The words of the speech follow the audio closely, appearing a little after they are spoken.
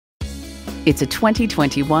It's a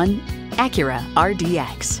 2021 Acura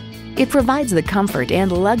RDX. It provides the comfort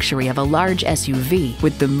and luxury of a large SUV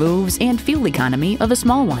with the moves and fuel economy of a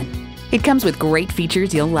small one. It comes with great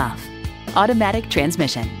features you'll love: automatic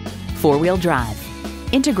transmission, four-wheel drive,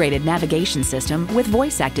 integrated navigation system with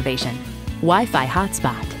voice activation, Wi-Fi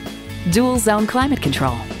hotspot, dual-zone climate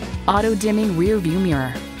control, auto-dimming rear-view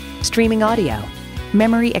mirror, streaming audio,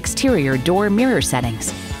 memory exterior door mirror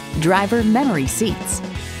settings, driver memory seats,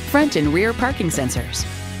 front and rear parking sensors,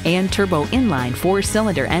 and turbo inline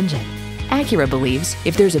four-cylinder engine. Acura believes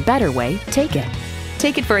if there's a better way, take it.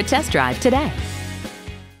 Take it for a test drive today.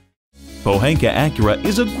 Pohanka Acura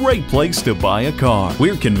is a great place to buy a car.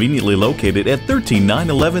 We're conveniently located at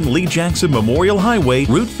 13911 Lee Jackson Memorial Highway,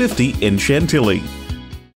 Route 50 in Chantilly.